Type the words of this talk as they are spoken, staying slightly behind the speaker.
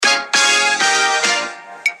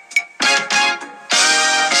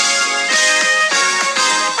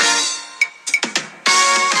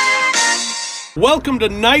Welcome to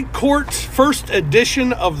Night Court, first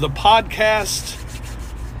edition of the podcast.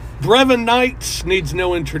 Brevin Knight needs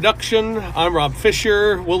no introduction. I'm Rob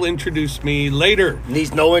Fisher. Will introduce me later.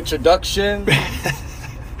 Needs no introduction.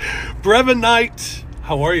 Brevin Knight,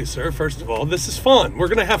 how are you, sir? First of all, this is fun. We're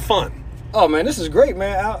going to have fun. Oh, man, this is great,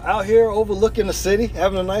 man. Out here overlooking the city,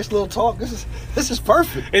 having a nice little talk. This is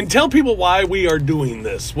perfect. And tell people why we are doing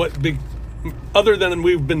this. Other than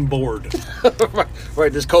we've been bored.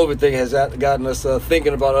 Right, this COVID thing has gotten us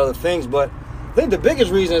thinking about other things. But I think the biggest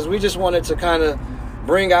reason is we just wanted to kind of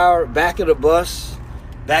bring our back of the bus,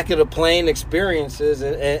 back of the plane experiences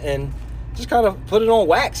and just kind of put it on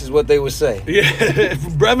wax is what they would say. Yeah,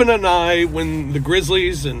 Brevin and I, when the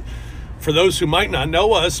Grizzlies, and for those who might not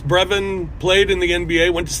know us, Brevin played in the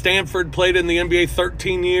NBA, went to Stanford, played in the NBA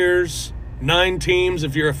 13 years, 9 teams.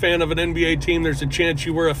 If you're a fan of an NBA team, there's a chance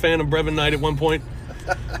you were a fan of Brevin Knight at one point.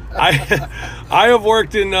 I have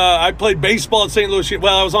worked in, I played baseball at St. Louis U.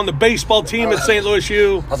 Well, I was on the baseball team at St. Louis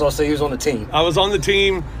U. I was going to say he was on the team. I was on the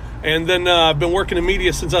team, and then I've been working in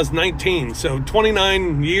media since I was 19. So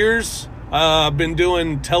 29 years. I've been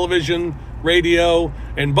doing television, radio,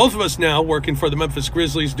 and both of us now working for the Memphis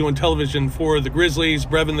Grizzlies, doing television for the Grizzlies.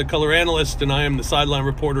 Brevin, the color analyst, and I am the sideline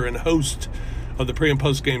reporter and host of the pre- and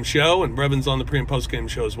post-game show, and Brevin's on the pre- and post-game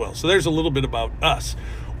show as well. So there's a little bit about us.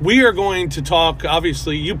 We are going to talk,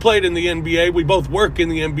 obviously, you played in the NBA. We both work in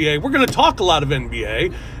the NBA. We're going to talk a lot of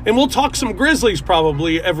NBA, and we'll talk some Grizzlies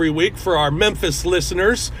probably every week for our Memphis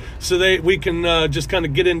listeners so we can just kind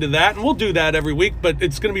of get into that, and we'll do that every week, but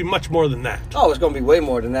it's going to be much more than that. Oh, it's going to be way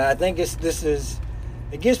more than that. I think it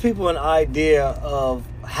gives people an idea of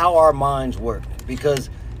how our minds work because,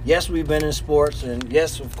 yes, we've been in sports, and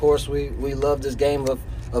yes, of course, we love this game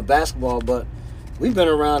of basketball, but we've been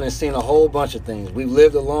around and seen a whole bunch of things. We've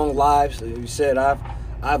lived a long lives. You said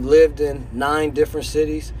I've lived in 9 different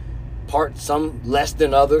cities, some less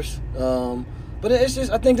than others. But it's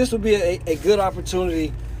just I think this would be a good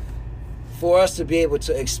opportunity for us to be able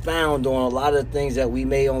to expound on a lot of the things that we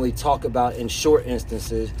may only talk about in short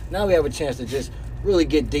instances. Now we have a chance to just really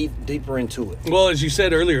get deeper into it. Well, as you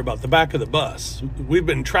said earlier about the back of the bus, we've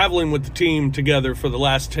been traveling with the team together for the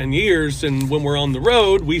last 10 years, and when we're on the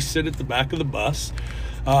road, we sit at the back of the bus.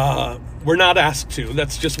 We're not asked to.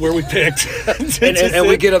 That's just where we picked. and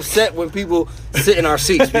we get upset when people sit in our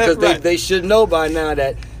seats because right. they should know by now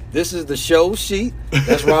that this is the show sheet.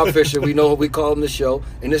 That's Rob Fisher. We know what we call him the show.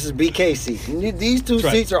 And this is BK seat. And these two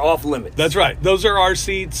right. seats are off limits. That's right. Those are our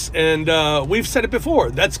seats, and we've said it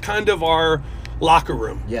before. That's kind of our locker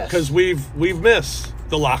room. Yes. Because we've missed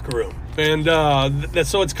the locker room. And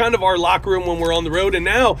so it's kind of our locker room when we're on the road. And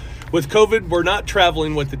now with COVID, we're not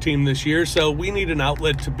traveling with the team this year. So we need an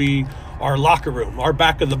outlet to be our locker room, our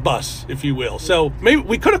back of the bus, if you will. So maybe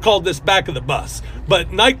we could have called this back of the bus,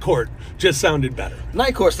 but Night Court just sounded better.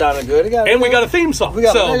 Night Court sounded good. We got a theme song. We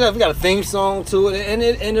got a theme song to it.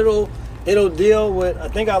 And it'll deal with, I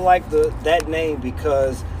think I like that name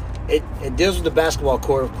because it deals with the basketball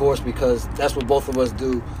court, of course, because that's what both of us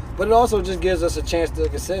do. But it also just gives us a chance, to,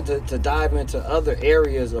 like I said, to dive into other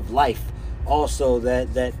areas of life also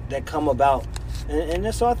that come about.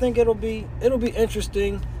 And so I think it'll be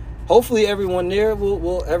interesting. Hopefully everyone there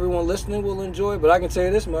everyone listening will enjoy it. But I can tell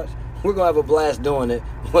you this much. We're going to have a blast doing it,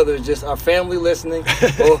 whether it's just our family listening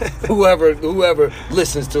or whoever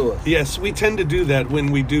listens to us. Yes, we tend to do that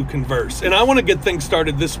when we do converse. And I want to get things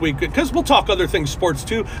started this week because we'll talk other things sports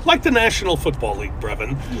too, like the National Football League,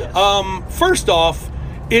 Brevin. Yes. First off,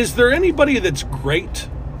 is there anybody that's great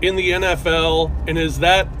in the NFL, and is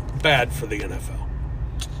that bad for the NFL?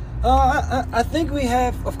 I think we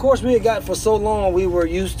have, of course, we had got for so long, we were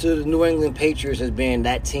used to the New England Patriots as being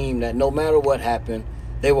that team that no matter what happened,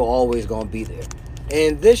 they were always going to be there.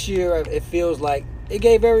 And this year, it feels like it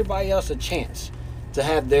gave everybody else a chance to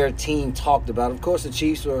have their team talked about. Of course, the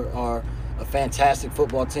Chiefs are a fantastic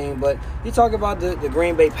football team, but you talk about the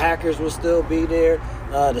Green Bay Packers will still be there.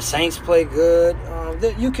 The Saints play good.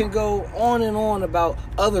 You can go on and on about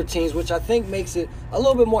other teams, which I think makes it a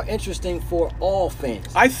little bit more interesting for all fans.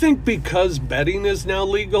 I think because betting is now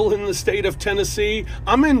legal in the state of Tennessee,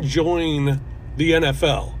 I'm enjoying the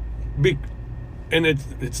NFL. And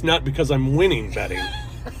it's not because I'm winning betting.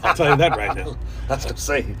 I'll tell you that right now. That's what I'm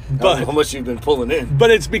saying. How much you've been pulling in.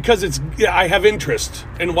 But it's because I have interest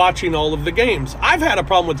in watching all of the games. I've had a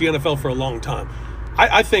problem with the NFL for a long time.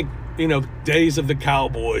 I think, days of the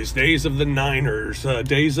Cowboys, days of the Niners,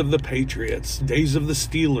 days of the Patriots, days of the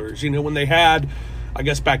Steelers, when they had, I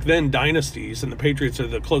guess back then, dynasties, and the Patriots are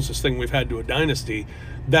the closest thing we've had to a dynasty.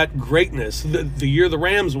 That greatness, the year the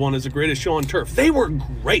Rams won as the greatest show on turf, they were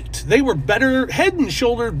great. They were better, head and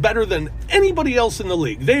shoulders better than anybody else in the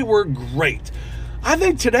league. They were great. I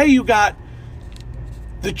think today you got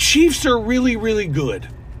the Chiefs are really, really good.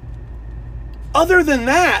 Other than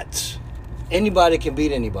that, Anybody can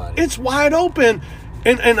beat anybody. it's wide open.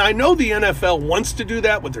 And I know the NFL wants to do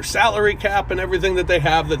that with their salary cap and everything that they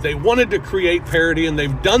have, that they wanted to create parity, and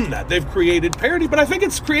they've done that. They've created parity, but I think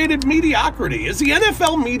it's created mediocrity. Is the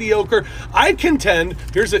NFL mediocre? I contend,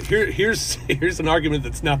 here's an argument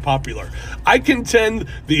that's not popular. I contend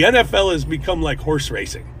the NFL has become like horse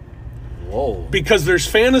racing. Whoa. Because there's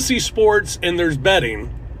fantasy sports and there's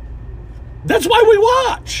betting. That's why we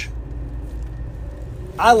watch.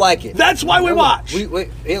 I like it. That's why we watch.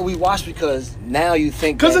 We watch because now you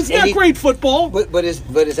think Because it's not great football. But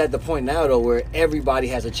it's at the point now though where everybody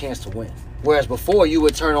has a chance to win. Whereas before you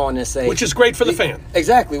would turn on and say, Which is great for the fan.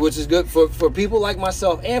 Exactly, which is good for people like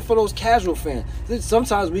myself and for those casual fans.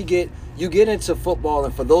 Sometimes you get into football,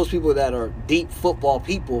 and for those people that are deep football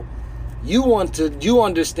people, you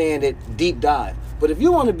understand it deep dive. But if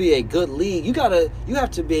you want to be a good league, you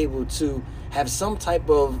have to be able to have some type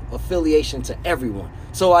of affiliation to everyone.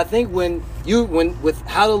 So I think when with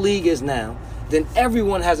how the league is now, then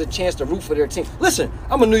everyone has a chance to root for their team. Listen,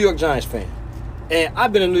 I'm a New York Giants fan, and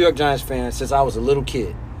I've been a New York Giants fan since I was a little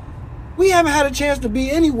kid. We haven't had a chance to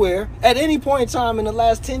be anywhere at any point in time in the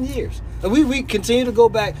last 10 years. And we continue to go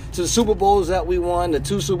back to the Super Bowls that we won, the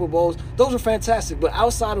 2 Super Bowls. Those are fantastic. But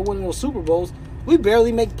outside of winning those Super Bowls, we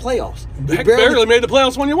barely make playoffs. We barely made the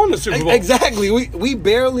playoffs when you won the Super Bowl. Exactly. We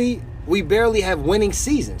barely have winning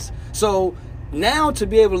seasons. So now to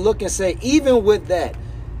be able to look and say, even with that,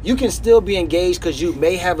 you can still be engaged because you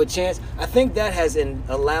may have a chance. I think that has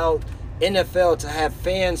allowed NFL to have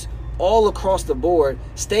fans all across the board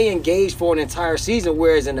stay engaged for an entire season,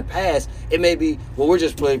 whereas in the past it may be, well, we're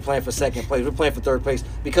just playing for second place, we're playing for third place,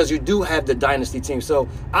 because you do have the dynasty team. So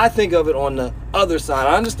I think of it on the other side.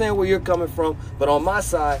 I understand where you're coming from, but on my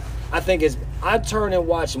side, I think I turn and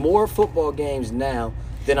watch more football games now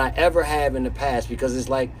than I ever have in the past, because it's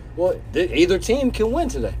like, well, either team can win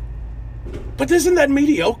today. But isn't that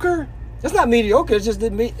mediocre? That's not mediocre. It's just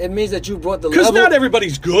it means that you brought the level. Because not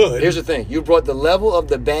everybody's good. Here's the thing: you brought the level of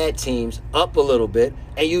the bad teams up a little bit,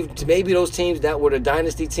 and maybe those teams that were the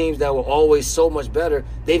dynasty teams that were always so much better,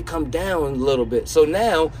 they've come down a little bit. So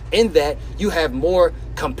now, in that, you have more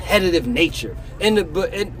competitive nature.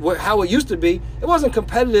 How it used to be, it wasn't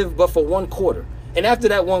competitive, but for one quarter. And after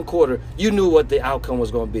that one quarter, you knew what the outcome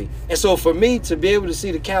was going to be. And so for me to be able to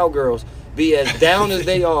see the Cowgirls be as down as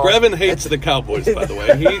they are. Brevin hates the Cowboys, by the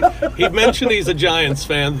way. He mentioned he's a Giants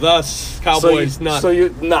fan, thus Cowboys not. So you're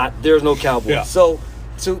not. There's no Cowboys. Yeah. So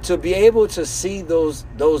to be able to see those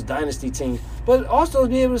dynasty teams, but also to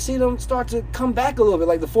be able to see them start to come back a little bit,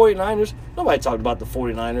 like the 49ers. Nobody talked about the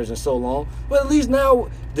 49ers in so long. But at least now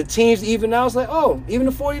the teams, even now, it's like, oh, even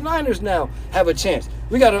the 49ers now have a chance.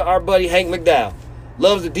 We got our buddy Hank McDowell.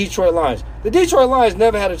 Loves the Detroit Lions. The Detroit Lions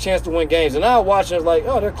never had a chance to win games, and now watching it's like,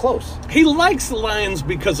 oh, they're close. He likes the Lions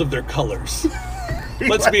because of their colors.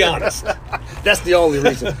 Let's be honest. That's the only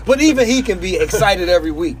reason. But even he can be excited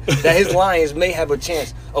every week that his Lions may have a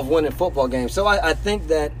chance of winning football games. So I think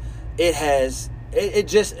that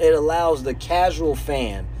it allows the casual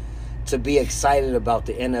fan to be excited about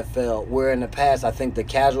the NFL, where in the past I think the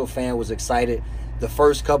casual fan was excited the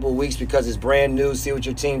first couple of weeks because it's brand new, see what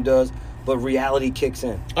your team does. But reality kicks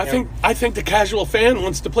in. I think the casual fan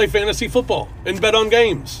wants to play fantasy football and bet on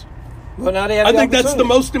games. Well, now they have I think that's the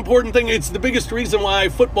most important thing. It's the biggest reason why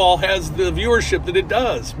football has the viewership that it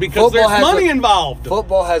does, because there's money involved.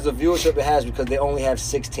 Football has the viewership it has because they only have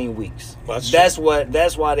 16 weeks. That's why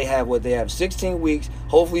they have what they have. 16 weeks.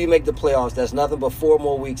 Hopefully you make the playoffs. That's nothing but 4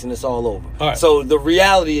 more weeks and it's all over. All right. So the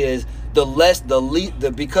reality is because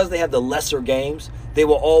they have the lesser games, they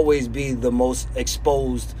will always be the most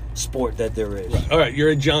exposed sport that there is. All right, you're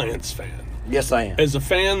a Giants fan. Yes, I am. As a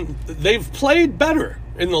fan, they've played better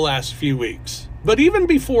in the last few weeks. But even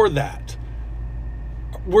before that,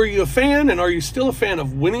 were you a fan, and are you still a fan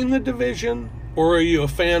of winning the division, or are you a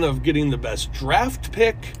fan of getting the best draft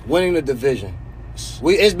pick? Winning the division.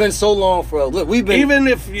 It's been so long we've been. Even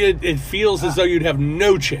if it feels as though you'd have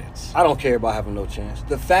no chance. I don't care about having no chance.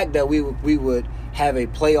 The fact that we would have a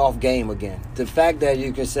playoff game again. The fact that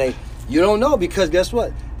you can say, you don't know, because guess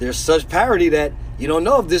what? There's such parity that you don't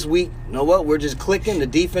know if this week, you know what, we're just clicking, the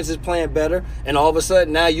defense is playing better, and all of a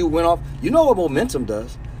sudden now you went off. You know what momentum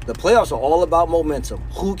does. The playoffs are all about momentum.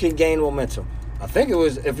 Who can gain momentum? I think it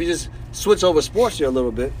was, if you just switch over sports here a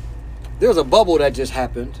little bit, there was a bubble that just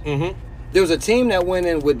happened. Mm-hmm. There was a team that went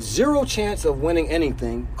in with 0 chance of winning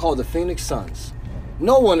anything called the Phoenix Suns.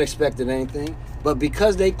 No one expected anything, but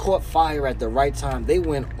because they caught fire at the right time, they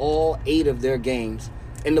win all 8 of their games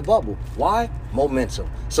in the bubble. Why? Momentum.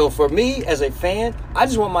 So for me as a fan, I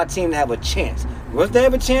just want my team to have a chance. If they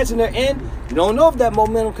have a chance and they're in, you don't know if that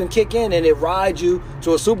momentum can kick in and it rides you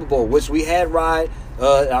to a Super Bowl, which we had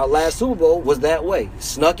our last Super Bowl was that way.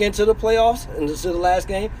 Snuck into the playoffs, into the last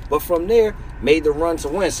game, but from there, made the run to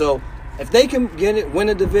win. So if they can win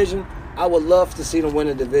a division, I would love to see them win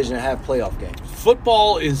a division and have playoff games.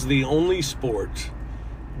 Football is the only sport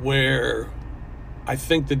where I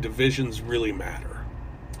think the divisions really matter.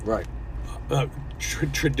 Right.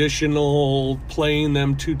 Traditional, playing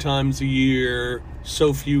them 2 times a year,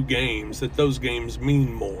 so few games, that those games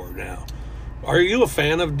mean more now. Are you a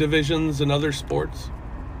fan of divisions in other sports?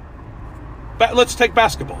 Let's take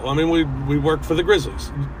basketball. I mean, we work for the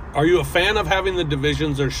Grizzlies. Are you a fan of having the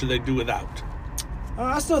divisions, or should they do without?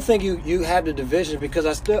 I still think you have the division because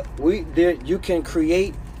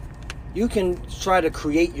you can try to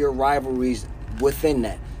create your rivalries within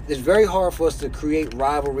that. It's very hard for us to create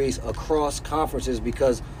rivalries across conferences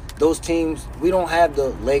because those teams, we don't have the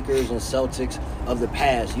Lakers and Celtics of the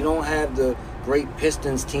past. You don't have the great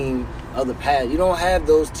Pistons team of the past. You don't have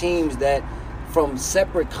those teams that from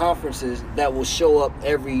separate conferences that will show up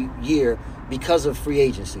every year because of free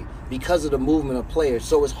agency, because of the movement of players.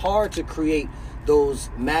 So it's hard to create those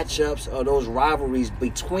matchups or those rivalries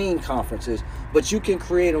between conferences, but you can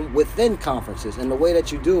create them within conferences. And the way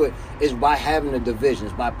that you do it is by having the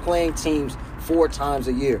divisions, by playing teams 4 times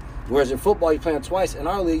a year. Whereas in football, you play them twice. In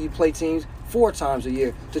our league, you play teams 4 times a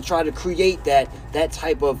year to try to create that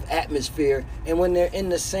type of atmosphere. And when they're in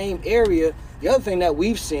the same area, the other thing that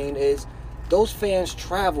we've seen is those fans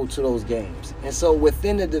travel to those games. And so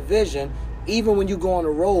within the division, even when you go on the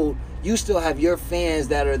road, you still have your fans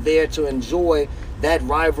that are there to enjoy that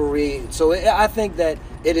rivalry. So I think that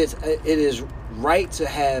it is right to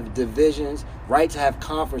have divisions, right to have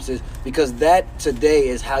conferences, because that today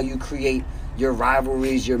is how you create your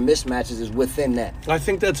rivalries, your mismatches is within that. I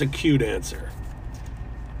think that's a cute answer,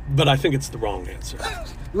 but I think it's the wrong answer.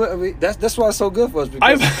 Well, I mean, that's why it's so good for us,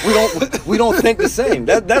 because we don't think the same.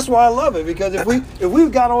 That's why I love it, because if we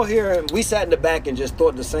got on here and we sat in the back and just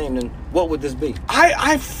thought the same, then what would this be?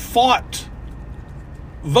 I fought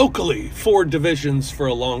vocally for divisions for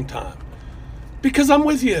a long time. Because I'm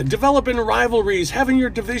with you. Developing rivalries, having your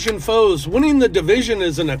division foes, winning the division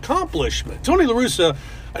is an accomplishment. Tony La Russa,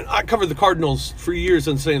 I covered the Cardinals for years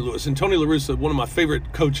in St. Louis, and Tony La Russa, one of my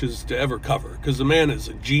favorite coaches to ever cover, because the man is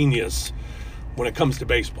a genius when it comes to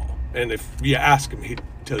baseball. And if you ask him, he'd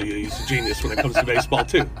tell you he's a genius when it comes to baseball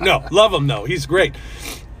too. No, love him though. He's great.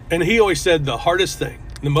 And he always said the hardest thing,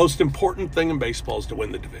 the most important thing in baseball is to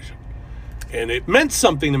win the division. And it meant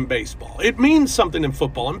something in baseball. It means something in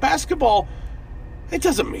football. In basketball, it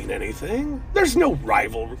doesn't mean anything. There's no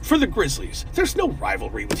rivalry for the Grizzlies. There's no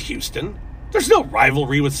rivalry with Houston. There's no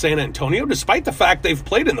rivalry with San Antonio, despite the fact they've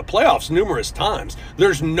played in the playoffs numerous times.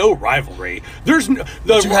 There's no rivalry. There's no,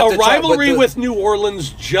 a rivalry with New Orleans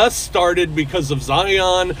just started because of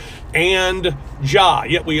Zion and Ja.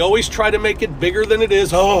 Yet we always try to make it bigger than it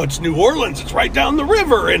is. Oh, it's New Orleans. It's right down the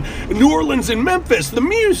river. And New Orleans and Memphis, the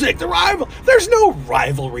music, the rival. There's no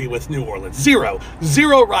rivalry with New Orleans.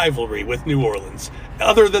 Zero rivalry with New Orleans,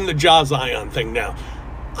 other than the Ja Zion thing now.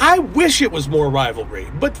 I wish it was more rivalry,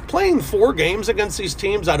 but playing 4 games against these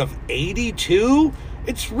teams out of 82,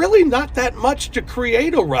 it's really not that much to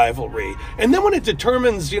create a rivalry. And then when it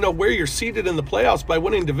determines, where you're seated in the playoffs by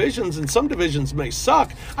winning divisions, and some divisions may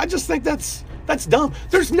suck, I just think that's dumb.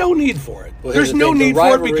 There's no need for it. Well, there's no need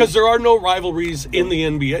for it because there are no rivalries in the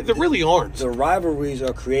NBA. There really aren't. The rivalries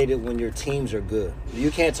are created when your teams are good.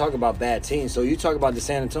 You can't talk about bad teams. So you talk about the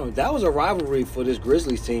San Antonio. That was a rivalry for this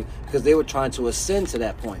Grizzlies team because they were trying to ascend to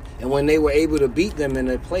that point. And when they were able to beat them in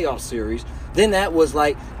a playoff series, then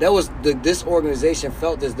this organization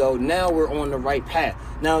felt as though now we're on the right path.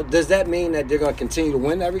 Now, does that mean that they're going to continue to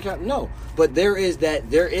win every time? No. But there is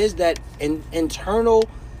that internal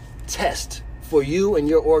test for you and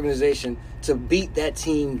your organization to beat that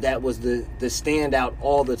team that was the standout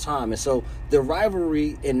all the time. And so the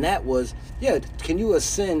rivalry in that was, can you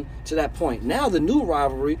ascend to that point? Now the new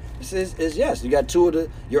rivalry is yes, you got 2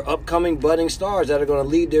 of your upcoming budding stars that are going to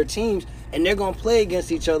lead their teams, and they're going to play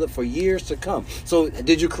against each other for years to come. So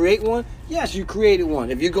did you create one? Yes, you created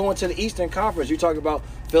one. If you go into the Eastern Conference, you talk about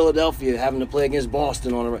Philadelphia having to play against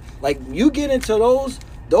Boston on the like. You get into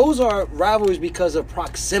those are rivalries because of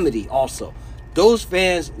proximity also. Those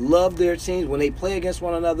fans love their teams. When they play against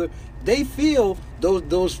one another, they feel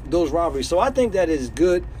those rivalries. So I think that is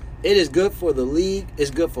good. It is good for the league.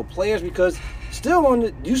 It's good for players because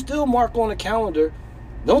you still mark on the calendar.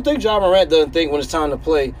 Don't think Ja Morant doesn't think when it's time to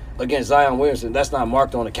play against Zion Williamson, that's not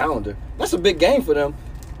marked on the calendar. That's a big game for them.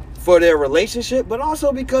 for their relationship, but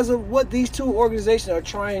also because of what these two organizations are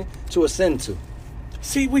trying to ascend to.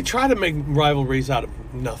 See, we try to make rivalries out of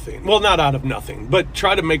nothing. Well, not out of nothing, but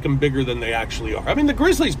try to make them bigger than they actually are. I mean, the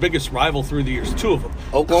Grizzlies' biggest rival through the years, two of them.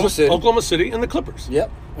 Oklahoma City and the Clippers.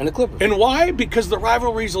 Yep, and the Clippers. And why? Because the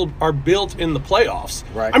rivalries are built in the playoffs.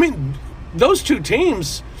 Right. I mean, those two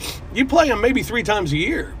teams, you play them maybe 3 times a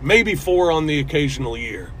year, maybe 4 on the occasional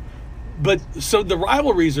year. But so the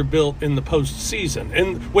rivalries are built in the postseason.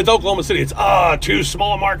 And with Oklahoma City, it's too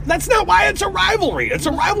small a mark. That's not why it's a rivalry. It's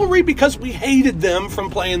a rivalry because we hated them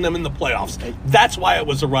from playing them in the playoffs. That's why it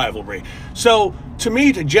was a rivalry. So to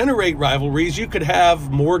me, to generate rivalries, you could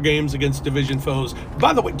have more games against division foes.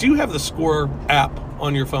 By the way, do you have the Score app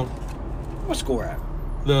on your phone? What Score app?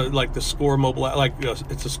 The Score mobile app,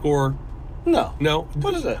 it's a Score. No. No.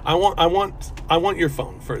 What is that? I want your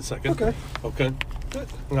phone for a second. Okay. Good.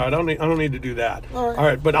 No, I don't need to do that. All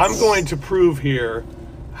right. But I'm going to prove here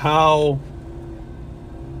how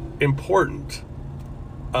important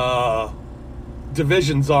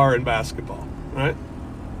divisions are in basketball. Right?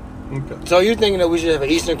 Okay. So you're thinking that we should have an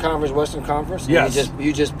Eastern Conference, Western Conference? Yes.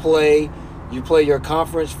 You just play your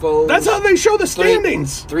conference foes. That's how they show the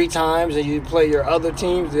standings. Three times, and you play your other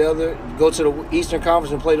teams. Go to the Eastern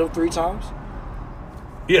Conference and play them 3 times.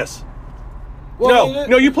 Yes. Well,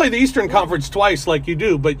 No, you play the Eastern Conference twice like you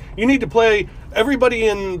do, but you need to play everybody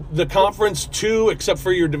in the conference 2 except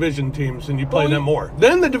for your division teams, and you play them more.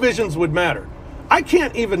 Then the divisions would matter. I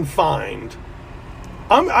can't even find...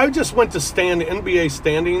 I just went to NBA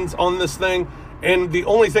standings on this thing, and the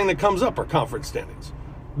only thing that comes up are conference standings.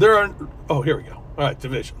 There are... Oh, here we go. All right,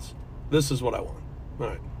 divisions. This is what I want. All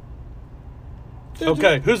right.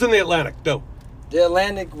 Okay, who's in the Atlantic? Go. The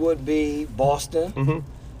Atlantic would be Boston. Mm-hmm.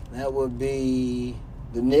 That would be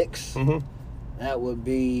the Knicks. Mm-hmm. That would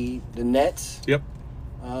be the Nets. Yep.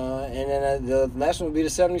 And then the last one would be the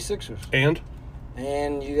 76ers.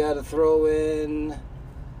 And you got to throw in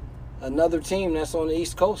another team that's on the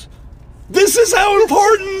East Coast. This is how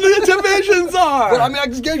important the divisions are. But I mean, I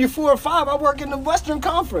just gave you 4 or 5. I work in the Western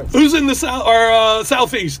Conference. Who's in the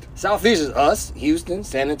Southeast? Southeast is us, Houston,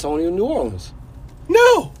 San Antonio, New Orleans.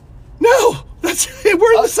 No.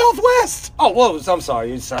 We're in the Southwest. Oh, well, I'm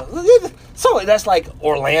sorry. So that's like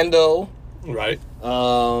Orlando. Right.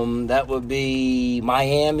 That would be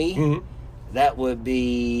Miami. Mm-hmm. That would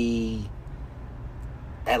be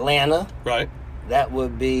Atlanta. Right. That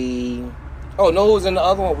would be... Oh, no, who's in the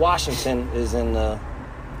other one? Washington is in the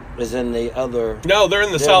other... No, they're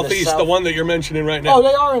in the Southeast, the one that you're mentioning right now. Oh,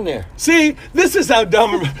 they are in there. See, this is how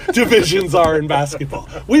dumb divisions are in basketball.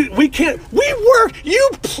 We can't... You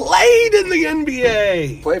played in the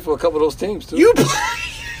NBA. Played for a couple of those teams, too.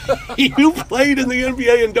 You played in the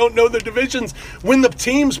NBA and don't know the divisions. When the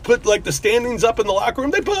teams put the standings up in the locker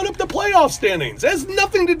room, they put up the playoff standings. It has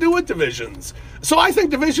nothing to do with divisions. So I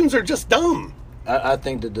think divisions are just dumb. I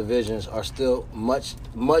think the divisions are still much,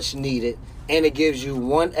 much needed, and it gives you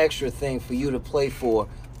one extra thing for you to play for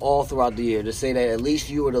all throughout the year, to say that at least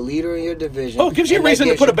you were the leader in your division. Oh, it gives you a reason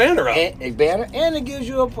to put a banner up. A banner, and it gives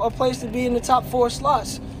you a place to be in the top 4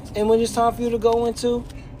 slots. And when it's time for you to go into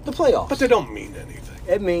the playoffs. But they don't mean anything.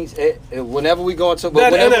 It means whenever we go into...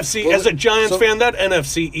 As a Giants fan, that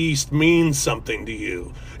NFC East means something to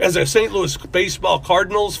you. As a St. Louis baseball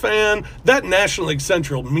Cardinals fan, that National League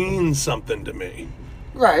Central means something to me.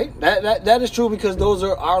 Right. That is true because those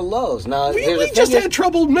are our loves. Now, we just had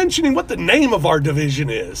trouble mentioning what the name of our division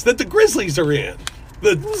is, that the Grizzlies are in.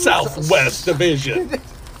 The Southwest Division.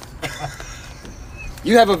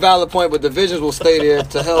 You have a valid point, but divisions will stay there.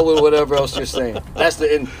 To hell with whatever else you're saying. That's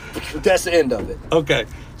the end. That's the end of it. Okay.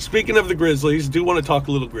 Speaking of the Grizzlies, do want to talk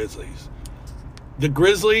a little Grizzlies. The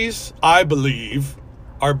Grizzlies, I believe,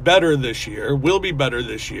 are better this year, will be better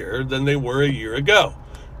this year than they were a year ago.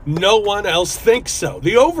 No one else thinks so.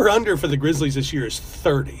 The over-under for the Grizzlies this year is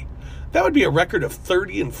 30. That would be a record of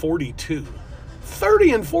 30-42.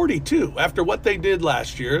 30-42 after what they did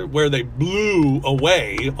last year, where they blew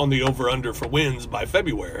away on the over-under for wins by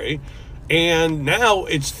February. And now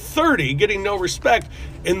it's 30, getting no respect.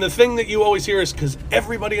 And the thing that you always hear is because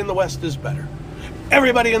everybody in the West is better.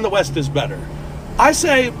 Everybody in the West is better. I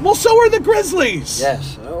say, well, so are the Grizzlies.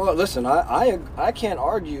 Yes. Well, listen, I can't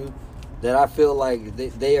argue that I feel like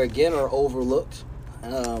they again are overlooked.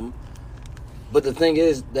 But the thing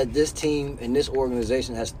is that this team and this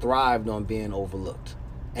organization has thrived on being overlooked.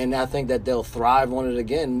 And I think that they'll thrive on it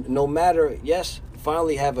again. No matter, yes,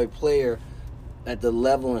 finally have a player at the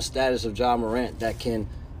level and status of Ja Morant that can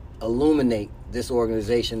illuminate this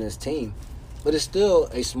organization, this team. But it's still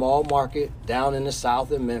a small market down in the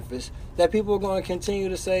South in Memphis. that people are going to continue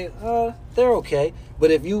to say, they're okay.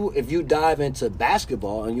 But if you dive into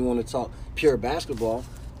basketball and you want to talk pure basketball,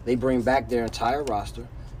 they bring back their entire roster.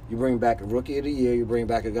 You bring back a rookie of the year. You bring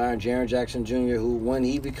back a guy in Jaren Jackson Jr. who, when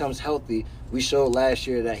he becomes healthy, we showed last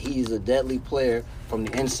year that he's a deadly player from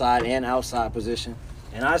the inside and outside position.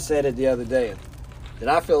 And I said it the other day that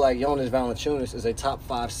I feel like Jonas Valanciunas is a top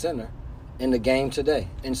 5 center in the game today.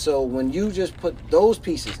 And so when you just put those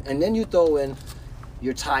pieces, and then you throw in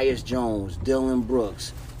your Tyus Jones, Dylan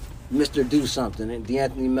Brooks, Mr. Do Something, and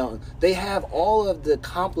DeAnthony Melton, they have all of the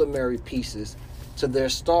complementary pieces to their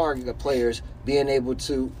star players being able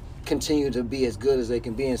to continue to be as good as they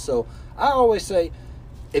can be. And so I always say,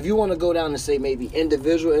 if you want to go down and say maybe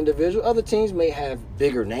individual, other teams may have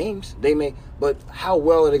bigger names. They may, but how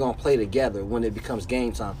well are they going to play together when it becomes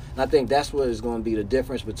game time? And I think that's what is going to be the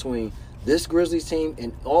difference between this Grizzlies team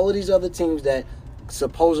and all of these other teams that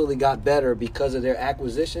supposedly got better because of their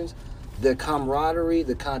acquisitions. The camaraderie,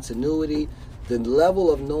 the continuity, the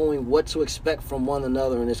level of knowing what to expect from one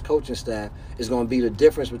another and this coaching staff is going to be the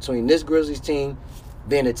difference between this Grizzlies team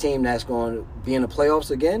being a team that's going to be in the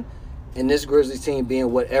playoffs again and this Grizzlies team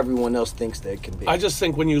being what everyone else thinks they can be. I just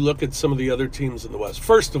think when you look at some of the other teams in the West,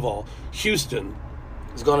 first of all, Houston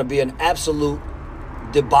is going to be an absolute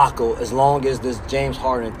debacle as long as this James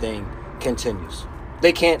Harden thing continues.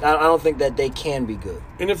 They can't. I don't think that they can be good.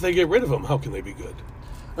 And if they get rid of him, how can they be good?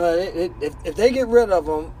 If they get rid of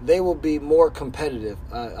them, they will be more competitive,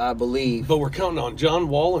 I believe. But we're counting on John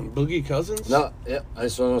Wall and Boogie Cousins? No, yeah,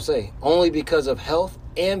 that's what I'm going to say. Only because of health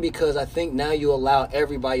and because I think now you allow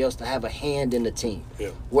everybody else to have a hand in the team. Yeah.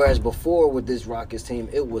 Whereas before with this Rockets team,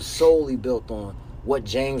 it was solely built on what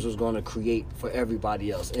James was going to create for everybody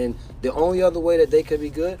else. And the only other way that they could be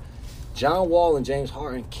good, John Wall and James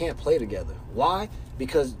Harden can't play together. Why?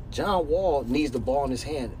 Because John Wall needs the ball in his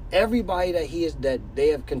hand. Everybody that they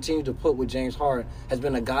have continued to put with James Harden has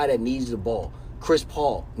been a guy that needs the ball. Chris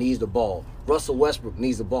Paul needs the ball. Russell Westbrook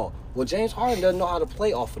needs the ball. Well, James Harden doesn't know how to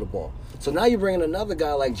play off of the ball. So now you're bringing another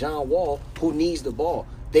guy like John Wall who needs the ball.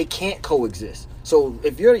 They can't coexist. So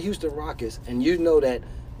if you're the Houston Rockets and you know that,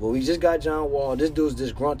 well, we just got John Wall, this dude's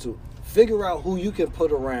disgruntled, figure out who you can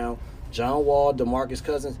put around John Wall, DeMarcus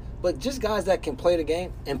Cousins, but just guys that can play the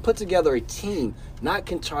game and put together a team, not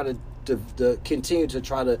can try to continue to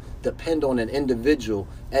try to depend on an individual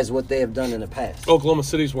as what they have done in the past. Oklahoma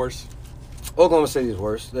City's worse. Oklahoma City's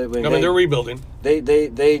worse. They're rebuilding.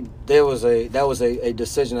 That was a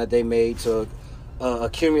decision that they made to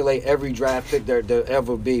accumulate every draft pick there'll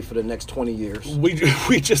ever be for the next 20 years.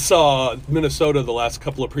 We just saw Minnesota the last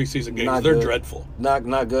couple of preseason games. They're dreadful. Not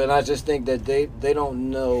good. And I just think that they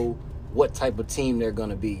don't know what type of team they're going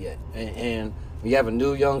to be yet. And you have a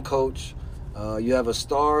new young coach. You have a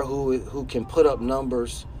star who can put up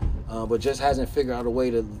numbers, but just hasn't figured out a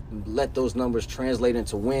way to let those numbers translate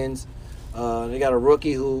into wins. They got a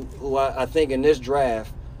rookie who I think in this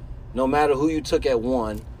draft, no matter who you took at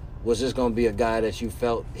 1, was just going to be a guy that you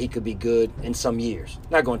felt he could be good in some years.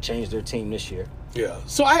 Not going to change their team this year. Yeah.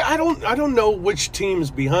 So I don't know which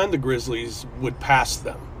teams behind the Grizzlies would pass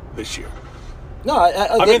them this year. No,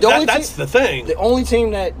 that's the thing. The only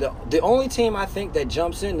team I think that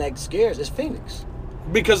jumps in that scares is Phoenix.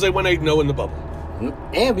 Because they went 8-0 in the bubble.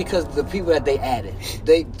 And because the people that they added.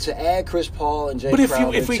 To add Chris Paul and Jay Crowder.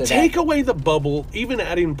 But if we take away the bubble, even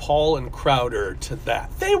adding Paul and Crowder to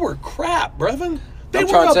that, they were crap, Brevin. They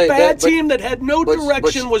were a bad team that had no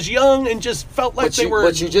direction, was young, and just felt like they were.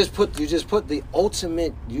 But you just put the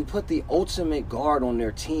ultimate guard on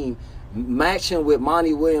their team, matching with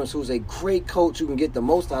Monty Williams, who's a great coach who can get the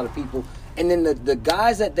most out of people. And then the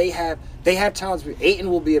guys that they have talents. Ayton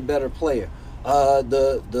will be a better player.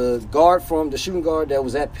 The guard the shooting guard that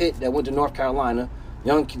was at Pitt that went to North Carolina,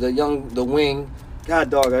 the wing, God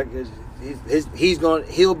dog,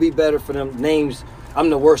 he'll be better for them. Names, I'm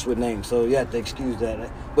the worst with names, so you have to excuse that.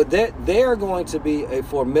 But they are going to be a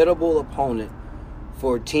formidable opponent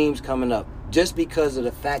for teams coming up, just because of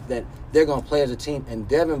the fact that they're going to play as a team. And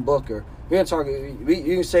Devin Booker, you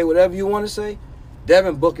can say whatever you want to say.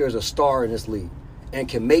 Devin Booker is a star in this league and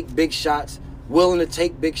can make big shots, willing to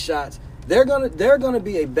take big shots. They're gonna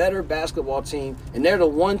be a better basketball team, and they're the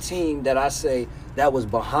one team that I say that was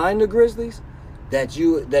behind the Grizzlies that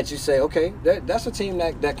you say, okay, that's a team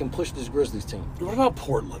that can push this Grizzlies team. What about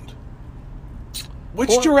Portland?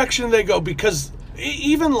 Which direction do they go? Because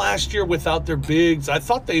even last year without their bigs, I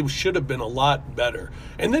thought they should have been a lot better.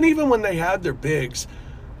 And then even when they had their bigs,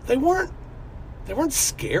 they weren't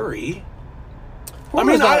scary.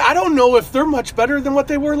 I don't know if they're much better than what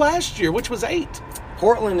they were last year, which was 8.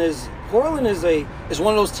 Portland is one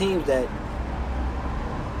of those teams that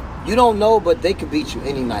You don't know, but they could beat you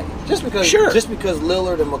any night. Just because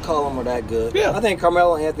Lillard and McCollum are that good. Yeah. I think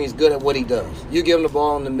Carmelo Anthony's good at what he does. You give him the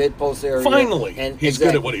ball in the mid-post area. Finally, and he's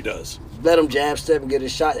good at what he does. Let him jab step and get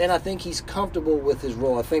his shot. And I think he's comfortable with his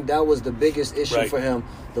role. I think that was the biggest issue for him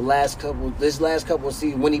this last couple of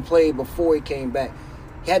seasons when he played before he came back.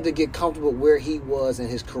 He had to get comfortable where he was in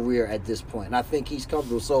his career at this point. And I think he's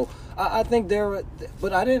comfortable. So I think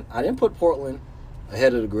but I didn't put Portland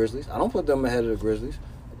ahead of the Grizzlies. I don't put them ahead of the Grizzlies.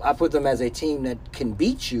 I put them as a team that can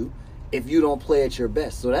beat you if you don't play at your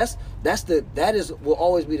best. So that will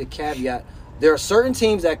always be the caveat. There are certain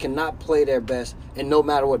teams that cannot play their best, and no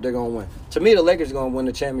matter what, they're going to win. To me, the Lakers are going to win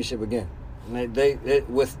the championship again, and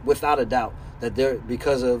without a doubt, that they're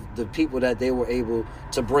because of the people that they were able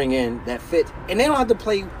to bring in that fit, and they don't have to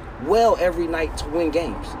play well every night to win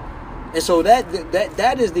games. And so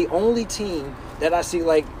that is the only team that I see.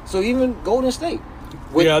 Like, so even Golden State.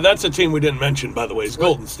 That's a team we didn't mention, by the way, is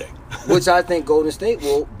Golden State. Which I think Golden State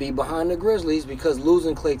will be behind the Grizzlies because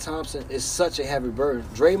losing Klay Thompson is such a heavy burden.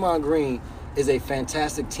 Draymond Green is a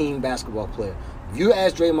fantastic team basketball player. If you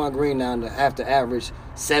ask Draymond Green now to have to average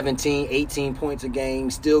 17, 18 points a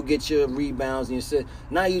game, still get your rebounds,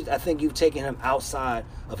 and I think you've taken him outside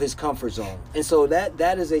of his comfort zone. And so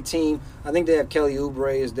that is a team. I think they have Kelly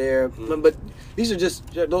Oubre is there, but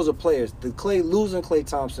those are players. Losing Klay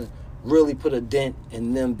Thompson really put a dent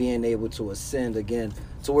in them being able to ascend again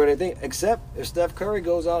to where they think, except if Steph Curry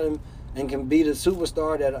goes out and can be the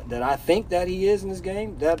superstar that I think that he is in this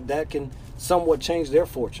game, that can somewhat change their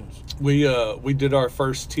fortunes. We did our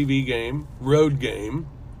first TV game, road game,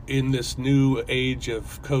 in this new age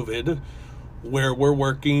of COVID, where we're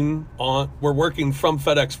working from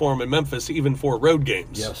FedEx Forum in Memphis, even for road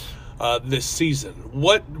games. Yes. This season.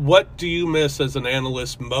 What do you miss as an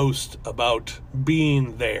analyst most about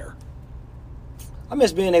being there? I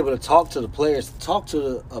miss being able to talk to the players, talk to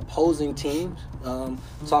the opposing teams,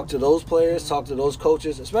 talk to those players, talk to those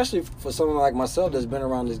coaches, especially for someone like myself that's been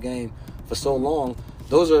around this game for so long.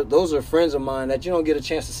 Those are friends of mine that you don't get a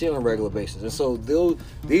chance to see on a regular basis. And so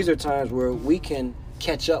these are times where we can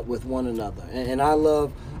catch up with one another. And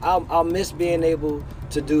I'll miss being able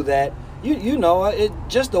to do that.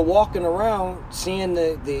 Just the walking around, seeing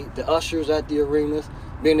the ushers at the arenas,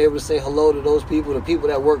 being able to say hello to those people, the people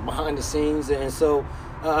that work behind the scenes. And so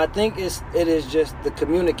I think it is just the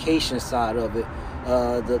communication side of it,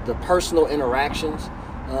 the personal interactions.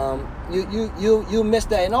 You miss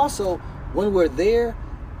that. And also, when we're there,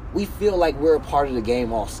 we feel like we're a part of the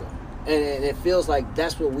game also. And it feels like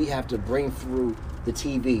that's what we have to bring through the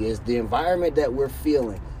TV, is the environment that we're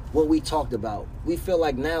feeling. What we talked about, we feel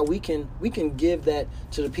like now we can give that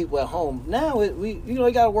to the people at home. Now we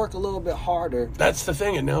got to work a little bit harder. That's the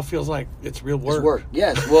thing. It now feels like it's real work. It's work,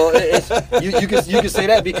 yes. Well, you can say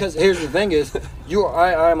that because here's the thing: is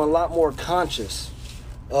I'm a lot more conscious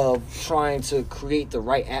of trying to create the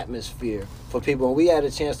right atmosphere for people. When we had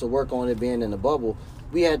a chance to work on it being in the bubble,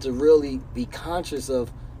 we had to really be conscious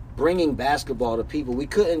of bringing basketball to people. We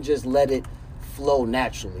couldn't just let it flow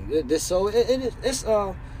naturally.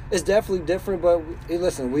 It's definitely different, but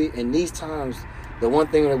listen, in these times, the one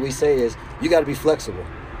thing that we say is you got to be flexible.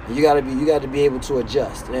 You got to be able to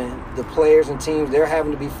adjust. And the players and teams, they're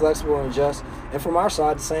having to be flexible and adjust. And from our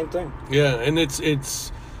side, the same thing. Yeah, and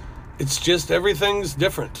it's just everything's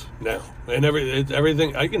different now, and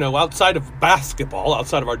everything outside of basketball,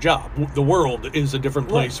 outside of our job, the world is a different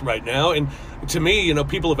place right now. And to me,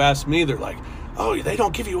 people have asked me, they're like, "Oh, they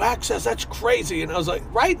don't give you access. That's crazy." And I was like,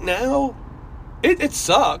 right now, it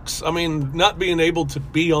sucks. I mean, not being able to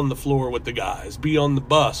be on the floor with the guys, be on the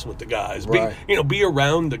bus with the guys, be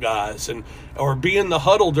around the guys, or be in the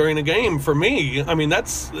huddle during a game. For me, I mean,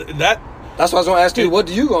 that's what I was going to ask you. What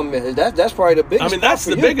do you going to miss? That's probably the biggest. I mean, that's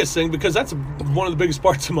the biggest thing, because that's one of the biggest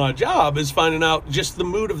parts of my job is finding out just the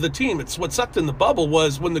mood of the team. It's what sucked in the bubble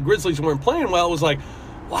was when the Grizzlies weren't playing well. It was like,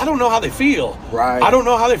 well, I don't know how they feel. Right. I don't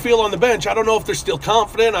know how they feel on the bench. I don't know if they're still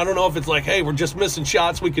confident. I don't know if it's like, hey, we're just missing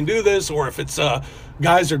shots, we can do this, or if it's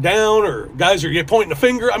guys are down or guys are pointing a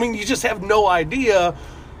finger. I mean, you just have no idea.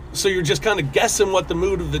 So you're just kind of guessing what the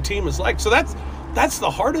mood of the team is like. So that's the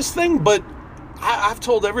hardest thing. But I've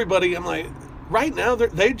told everybody, I'm like, right now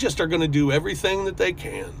they just are going to do everything that they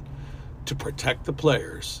can to protect the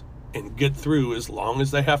players and get through as long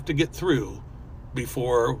as they have to get through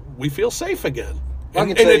before we feel safe again.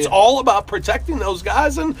 And it's all about protecting those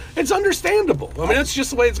guys, and it's understandable. I mean, that's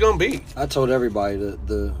just the way it's going to be. I told everybody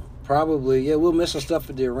we'll miss some stuff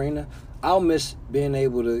at the arena. I'll miss being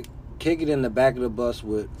able to kick it in the back of the bus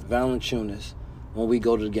with Valanciunas when we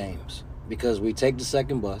go to the games, because we take the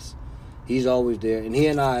second bus. He's always there, and he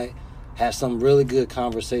and I have some really good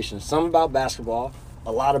conversations. Some about basketball,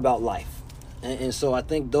 a lot about life. And so I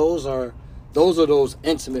think those are those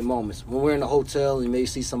intimate moments when we're in a hotel and you may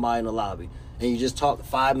see somebody in the lobby and you just talk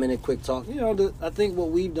 5-minute quick talk. I think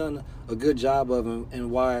what we've done a good job of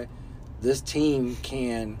and why this team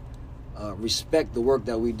can respect the work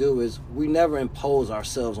that we do is we never impose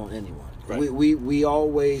ourselves on anyone. Right. We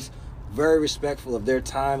always very respectful of their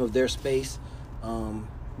time, of their space.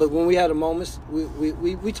 But when we have the moments,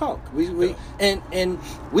 we talk. And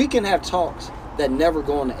we can have talks that never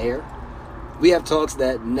go on the air. We have talks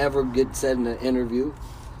that never get said in an interview.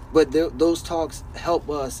 But those talks help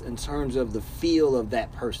us in terms of the feel of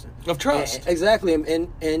that person. Of trust. Exactly.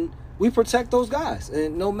 And we protect those guys.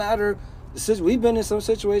 And no matter we've been in some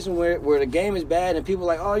situation where the game is bad and people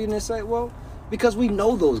are like, oh, you didn't say, well, because we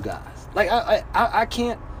know those guys. Like I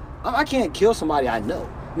can't kill somebody I know.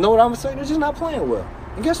 Know what I'm gonna say? They're just not playing well.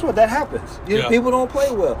 And guess what? That happens. People don't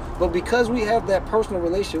play well. But because we have that personal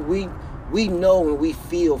relationship, we know and we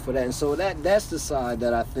feel for that. And so that's the side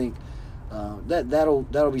that I think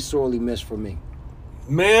that'll be sorely missed for me.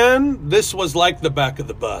 Man, this was like the back of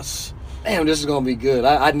the bus. Damn, this is gonna be good.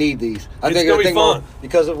 I need these. It's gonna be fun.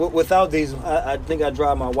 Because without these, I think I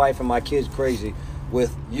drive my wife and my kids crazy.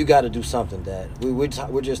 With you got to do something, Dad.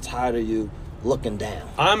 We're just tired of you looking down.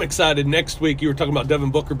 I'm excited. Next week, you were talking about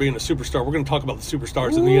Devin Booker being a superstar. We're going to talk about the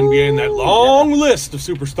superstars in the NBA and that long list of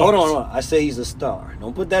superstars. Hold on. I say he's a star.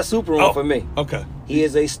 Don't put that super on for me. Okay. He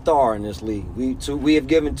is a star in this league. We have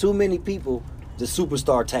given too many people the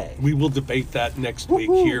superstar tag. We will debate that next week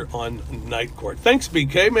here on Night Court. Thanks,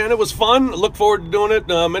 BK, man. It was fun. Look forward to doing it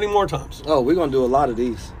many more times. Oh, we're going to do a lot of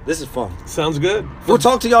these. This is fun. Sounds good. We'll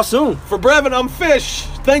talk to y'all soon. For Brevin, I'm Fish.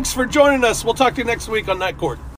 Thanks for joining us. We'll talk to you next week on Night Court.